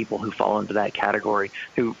of people who fall into that category,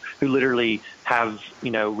 who literally have,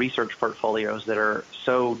 research portfolios that are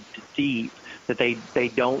so deep that they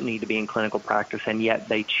don't need to be in clinical practice, and yet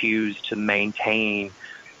they choose to maintain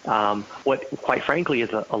what, quite frankly,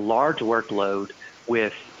 is a large workload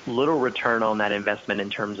with little return on that investment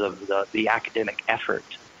in terms of the academic effort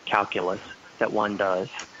calculus that one does,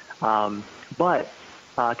 but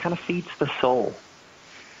kind of feeds the soul.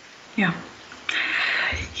 Yeah.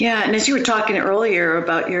 Yeah, and as you were talking earlier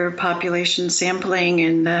about your population sampling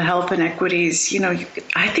and the health inequities,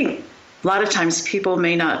 I think a lot of times people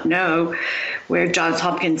may not know where Johns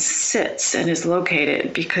Hopkins sits and is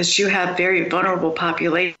located because you have very vulnerable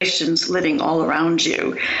populations living all around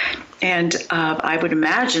you. And I would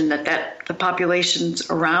imagine that the populations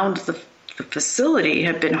around the facility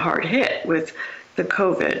have been hard hit with the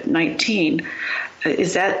COVID-19.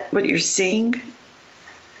 Is that what you're seeing?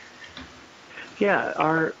 Yeah,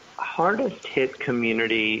 our hardest hit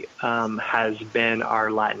community has been our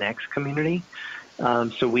Latinx community.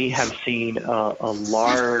 So we have seen a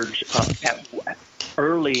large,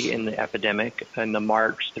 early in the epidemic, in the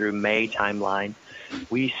March through May timeline,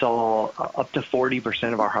 we saw up to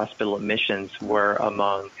 40% of our hospital admissions were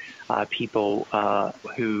among people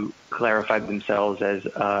who clarified themselves as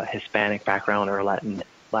Hispanic background or Latin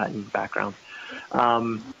background.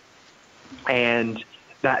 And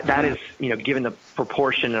that is, given the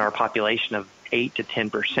proportion in our population of 8 to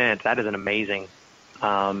 10%, that is an amazing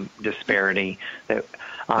disparity. That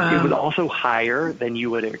it was also higher than you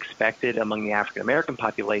would have expected among the African American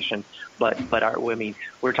population, but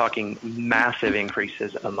we're talking massive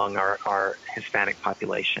increases among our Hispanic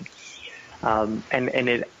population, and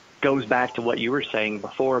it goes back to what you were saying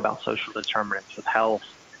before about social determinants of health.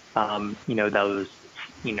 Those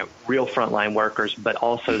real frontline workers, but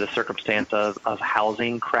also the circumstance of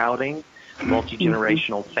housing crowding,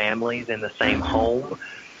 multi-generational families in the same home.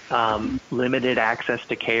 Limited access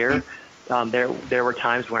to care. There were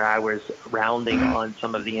times where I was rounding on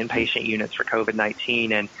some of the inpatient units for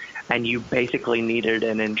COVID-19, and you basically needed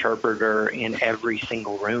an interpreter in every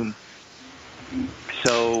single room.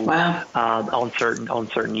 So wow. On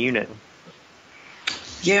certain units.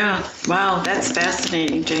 Yeah, wow, that's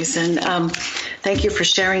fascinating, Jason. Thank you for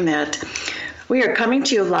sharing that. We are coming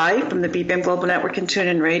to you live from the BBM Global Network and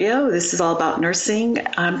TuneIn Radio. This is All About Nursing.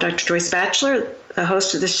 I'm Dr. Joyce Batchelor, the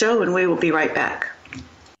host of the show, and we will be right back.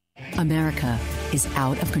 America is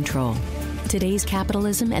out of control. Today's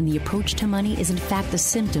capitalism and the approach to money is in fact the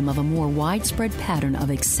symptom of a more widespread pattern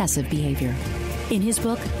of excessive behavior. In his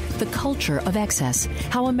book, The Culture of Excess,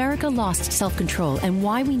 How America Lost Self-Control and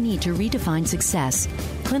Why We Need to Redefine Success,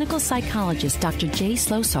 clinical psychologist Dr. Jay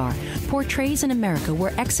Slosar portrays an America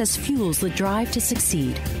where excess fuels the drive to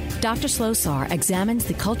succeed. Dr. Slosar examines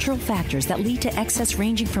the cultural factors that lead to excess,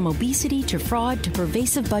 ranging from obesity to fraud to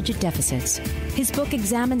pervasive budget deficits. His book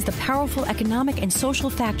examines the powerful economic and social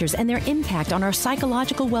factors and their impact on our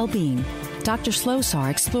psychological well-being. Dr. Slosar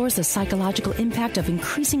explores the psychological impact of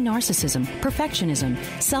increasing narcissism, perfectionism,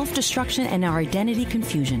 self-destruction, and our identity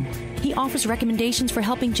confusion. He offers recommendations for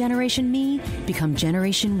helping Generation Me become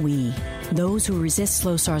Generation We. Those who resist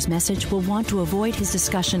Slosar's message will want to avoid his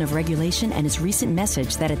discussion of regulation and his recent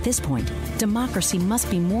message that at this point, democracy must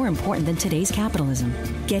be more important than today's capitalism.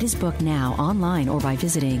 Get his book now online or by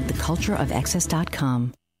visiting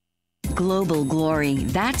thecultureofexcess.com. Global Glory.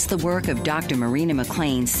 That's the work of Dr. Marina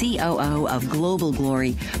McLean, COO of Global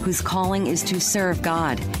Glory, whose calling is to serve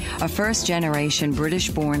God. A first-generation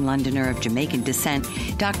British-born Londoner of Jamaican descent,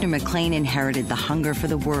 Dr. McLean inherited the hunger for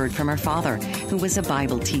the Word from her father, who was a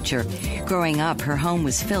Bible teacher. Growing up, her home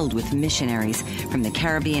was filled with missionaries from the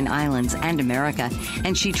Caribbean islands and America,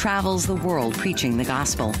 and she travels the world preaching the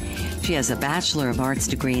gospel. She has a Bachelor of Arts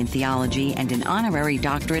degree in theology and an honorary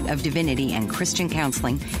doctorate of divinity and Christian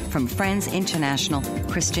counseling from Friends International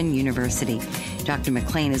Christian University. Dr.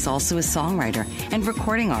 McLean is also a songwriter and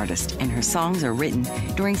recording artist, and her songs are written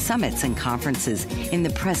during summits and conferences in the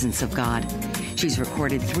presence of God. She's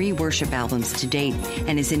recorded 3 worship albums to date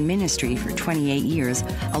and is in ministry for 28 years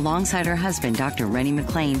alongside her husband, Dr. Rennie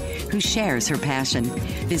McLean, who shares her passion.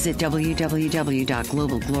 Visit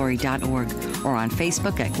www.globalglory.org or on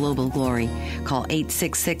Facebook at Global Glory. Call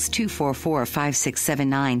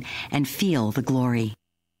 866-244-5679 and feel the glory.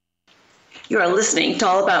 You are listening to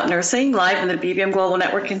All About Nursing, live on the BBM Global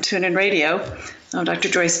Network and TuneIn Radio. I'm Dr.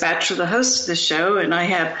 Joyce Batchelor, the host of the show, and I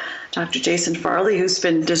have Dr. Jason Farley, who's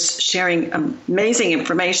been just sharing amazing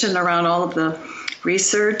information around all of the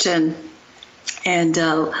research and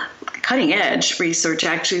cutting-edge research,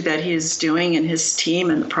 actually, that he is doing and his team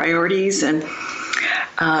and the priorities, and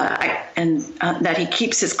that he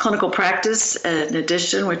keeps his clinical practice in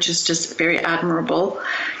addition, which is just very admirable.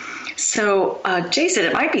 So, Jason,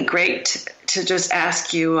 it might be great to just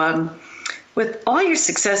ask you, with all your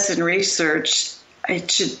success in research,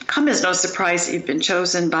 it should come as no surprise that you've been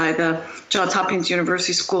chosen by the Johns Hopkins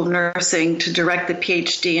University School of Nursing to direct the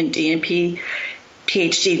PhD and DNP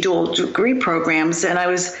PhD dual degree programs. And I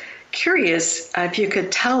was curious if you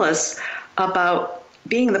could tell us about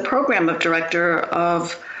being the program director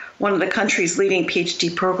of one of the country's leading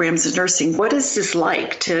PhD programs in nursing. What is this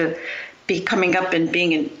like to be coming up and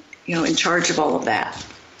being in charge of all of that?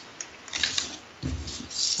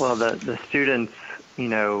 Well, the students,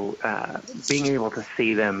 being able to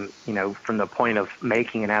see them, from the point of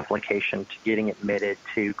making an application to getting admitted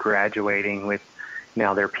to graduating with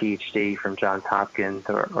now their PhD from Johns Hopkins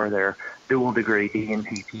or their dual degree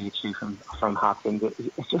DNP PhD from Hopkins,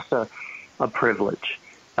 it's just a privilege.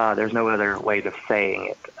 There's no other way of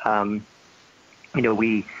saying it.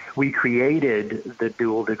 We created the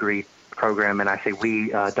dual degree program, and I say we,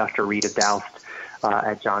 Dr. Rita Doust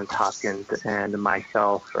at Johns Hopkins and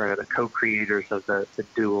myself are the co-creators of the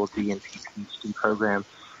dual DNP PhD program.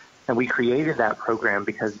 And we created that program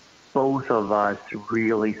because both of us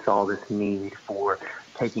really saw this need for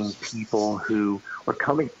taking people who were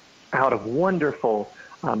coming out of wonderful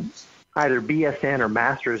either BSN or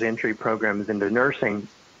master's entry programs into nursing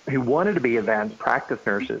who wanted to be advanced practice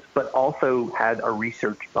nurses, but also had a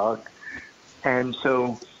research bug. And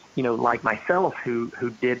so, like myself, who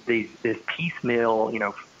did this piecemeal,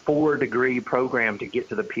 4-degree program to get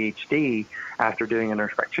to the PhD after doing a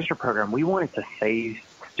nurse practitioner program, we wanted to save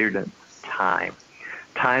students time.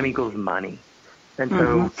 Time equals money. And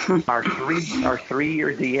so our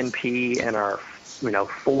 3-year DNP and our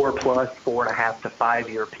 4+ 4.5 to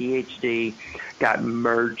 5-year PhD got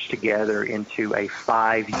merged together into a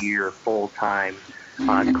 5-year full-time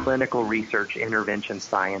clinical research intervention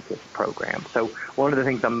scientist program. So one of the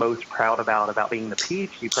things I'm most proud about being the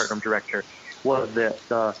PhD program director was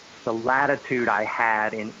the latitude I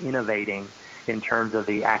had in innovating in terms of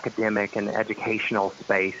the academic and educational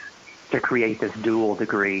space to create this dual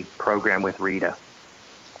degree program with Rita.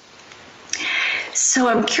 So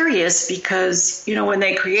I'm curious because, when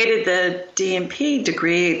they created the DNP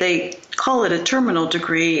degree, they call it a terminal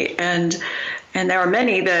degree, and there are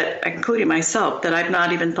many that, including myself, that I've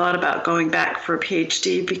not even thought about going back for a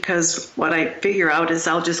PhD because what I figure out is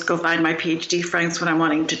I'll just go find my PhD friends when I'm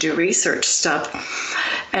wanting to do research stuff.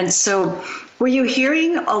 And so were you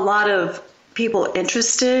hearing a lot of people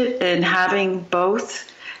interested in having both?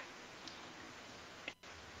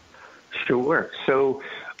 Sure. So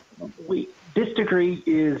this degree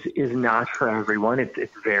is not for everyone.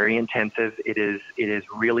 It's very intensive. It is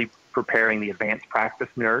really preparing the advanced practice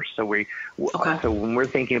nurse. So so when we're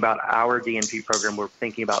thinking about our DNP program, we're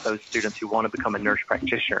thinking about those students who want to become a nurse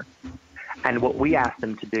practitioner. And what we ask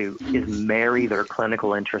them to do is marry their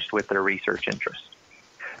clinical interest with their research interest.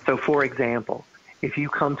 So for example, if you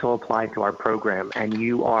come to apply to our program and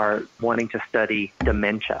you are wanting to study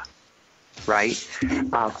dementia, right?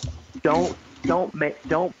 Don't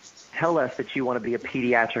tell us that you want to be a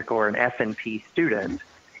pediatric or an FNP student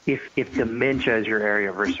if dementia is your area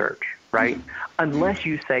of research, right? Unless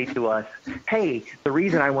you say to us, hey, the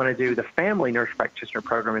reason I want to do the family nurse practitioner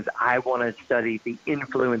program is I want to study the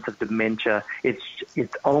influence of dementia. It's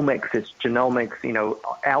omics, it's genomics,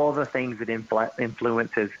 all of the things that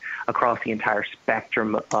influences across the entire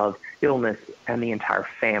spectrum of illness and the entire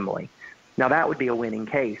family. Now, that would be a winning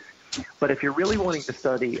case. But if you're really wanting to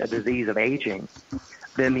study a disease of aging,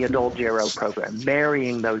 then the adult Gero program,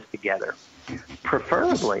 marrying those together,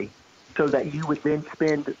 preferably so that you would then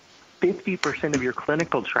spend 50% of your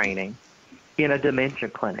clinical training in a dementia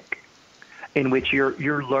clinic, in which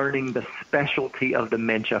you're learning the specialty of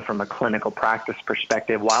dementia from a clinical practice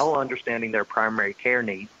perspective while understanding their primary care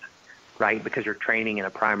needs, right? Because you're training in a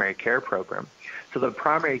primary care program. So the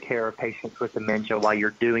primary care of patients with dementia while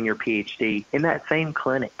you're doing your PhD in that same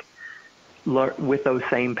clinic with those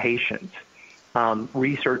same patients.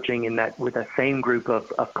 Researching in that with the same group of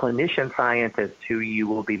clinician scientists who you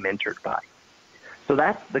will be mentored by. So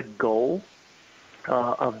that's the goal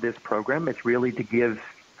of this program. It's really to give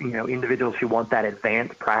individuals who want that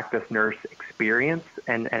advanced practice nurse experience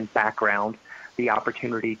and background the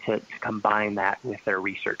opportunity to combine that with their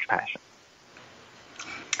research passion.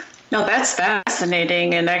 No, that's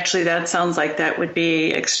fascinating, and actually that sounds like that would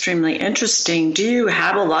be extremely interesting. Do you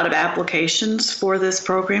have a lot of applications for this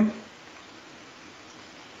program?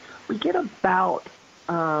 We get about,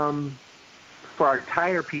 for our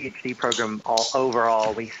entire PhD program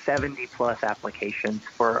overall, 70+ applications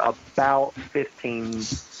for about 15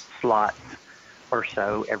 slots or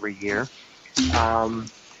so every year.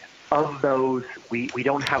 Of those, we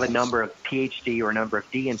don't have a number of PhD or a number of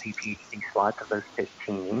DNP PhD slots of those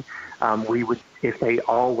 15. We would, if they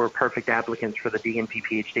all were perfect applicants for the DNP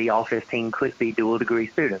PhD, all 15 could be dual degree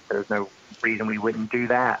students. There's no reason we wouldn't do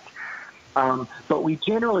that. But we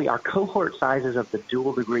generally, our cohort sizes of the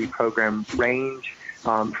dual degree program range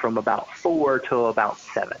from about 4 to about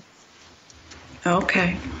 7.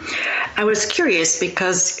 Okay. I was curious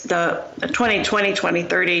because the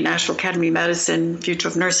 2020-2030 National Academy of Medicine Future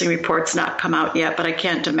of Nursing report's not come out yet, but I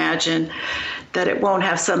can't imagine that it won't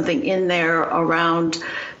have something in there around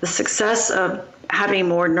the success of having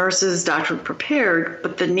more nurses, doctor prepared,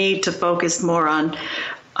 but the need to focus more on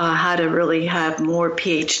how to really have more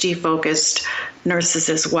PhD focused nurses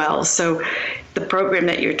as well. So the program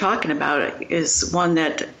that you're talking about is one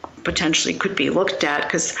that potentially could be looked at,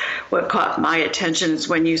 because what caught my attention is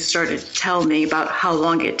when you started to tell me about how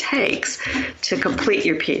long it takes to complete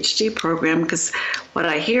your PhD program, because what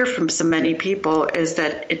I hear from so many people is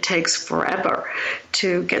that it takes forever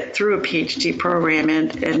to get through a PhD program,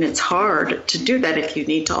 and it's hard to do that if you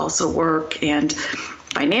need to also work, and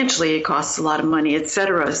financially it costs a lot of money,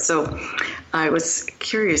 etc. So I was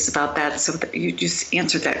curious about that, so that you just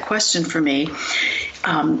answered that question for me.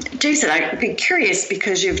 Jason, I'd be curious,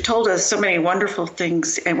 because you've told us so many wonderful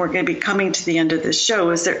things, and we're going to be coming to the end of this show.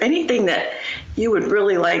 Is there anything that you would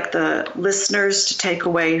really like the listeners to take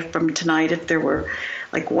away from tonight, if there were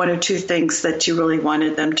like one or two things that you really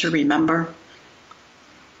wanted them to remember?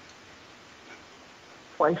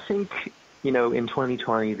 Well, I think, in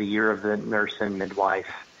 2020, the year of the nurse and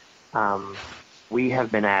midwife, we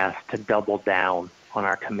have been asked to double down on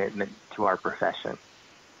our commitment to our profession.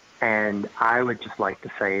 And I would just like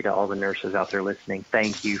to say to all the nurses out there listening,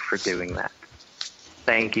 thank you for doing that.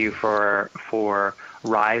 Thank you for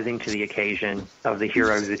rising to the occasion of the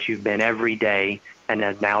heroes that you've been every day, and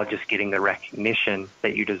now just getting the recognition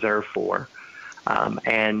that you deserve for.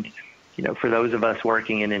 And for those of us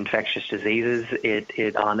working in infectious diseases,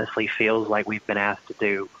 it honestly feels like we've been asked to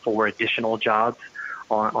do 4 additional jobs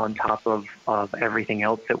on top of everything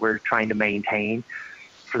else that we're trying to maintain.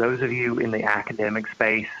 For those of you in the academic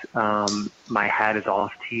space, my hat is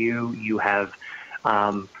off to you. You have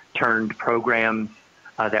turned programs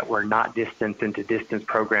that were not distance into distance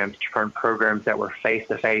programs, turned programs that were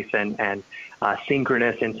face-to-face and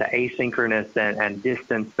synchronous into asynchronous and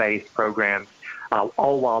distance-based programs,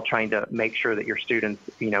 all while trying to make sure that your students,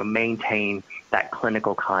 maintain that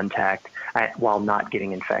clinical contact while not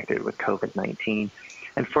getting infected with COVID-19.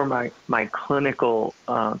 And for my clinical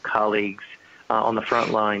colleagues on the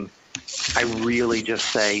front line, I really just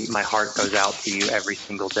say my heart goes out to you every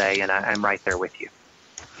single day, and I'm right there with you.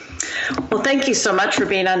 Well, thank you so much for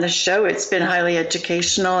being on the show. It's been highly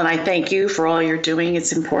educational, and I thank you for all you're doing.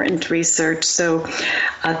 It's important research. So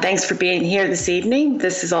thanks for being here this evening.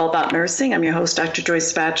 This is All About Nursing. I'm your host, Dr.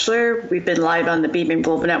 Joyce Batchelor. We've been live on the BBM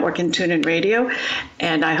Global Network and TuneIn Radio,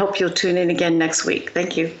 and I hope you'll tune in again next week.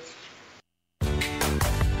 Thank you.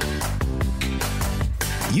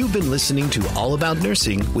 You've been listening to All About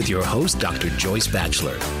Nursing with your host, Dr. Joyce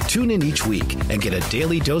Batchelor. Tune in each week and get a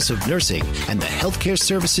daily dose of nursing and the healthcare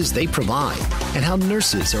services they provide, and how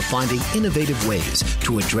nurses are finding innovative ways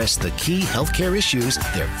to address the key healthcare issues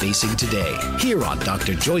they're facing today. Here on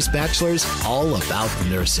Dr. Joyce Batchelor's All About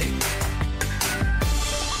Nursing.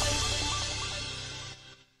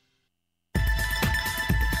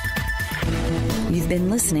 You've been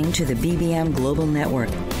listening to the BBM Global Network.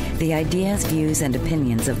 The ideas, views, and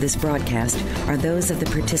opinions of this broadcast are those of the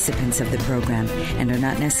participants of the program and are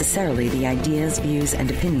not necessarily the ideas, views,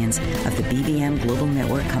 and opinions of the BBM Global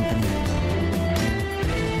Network Company.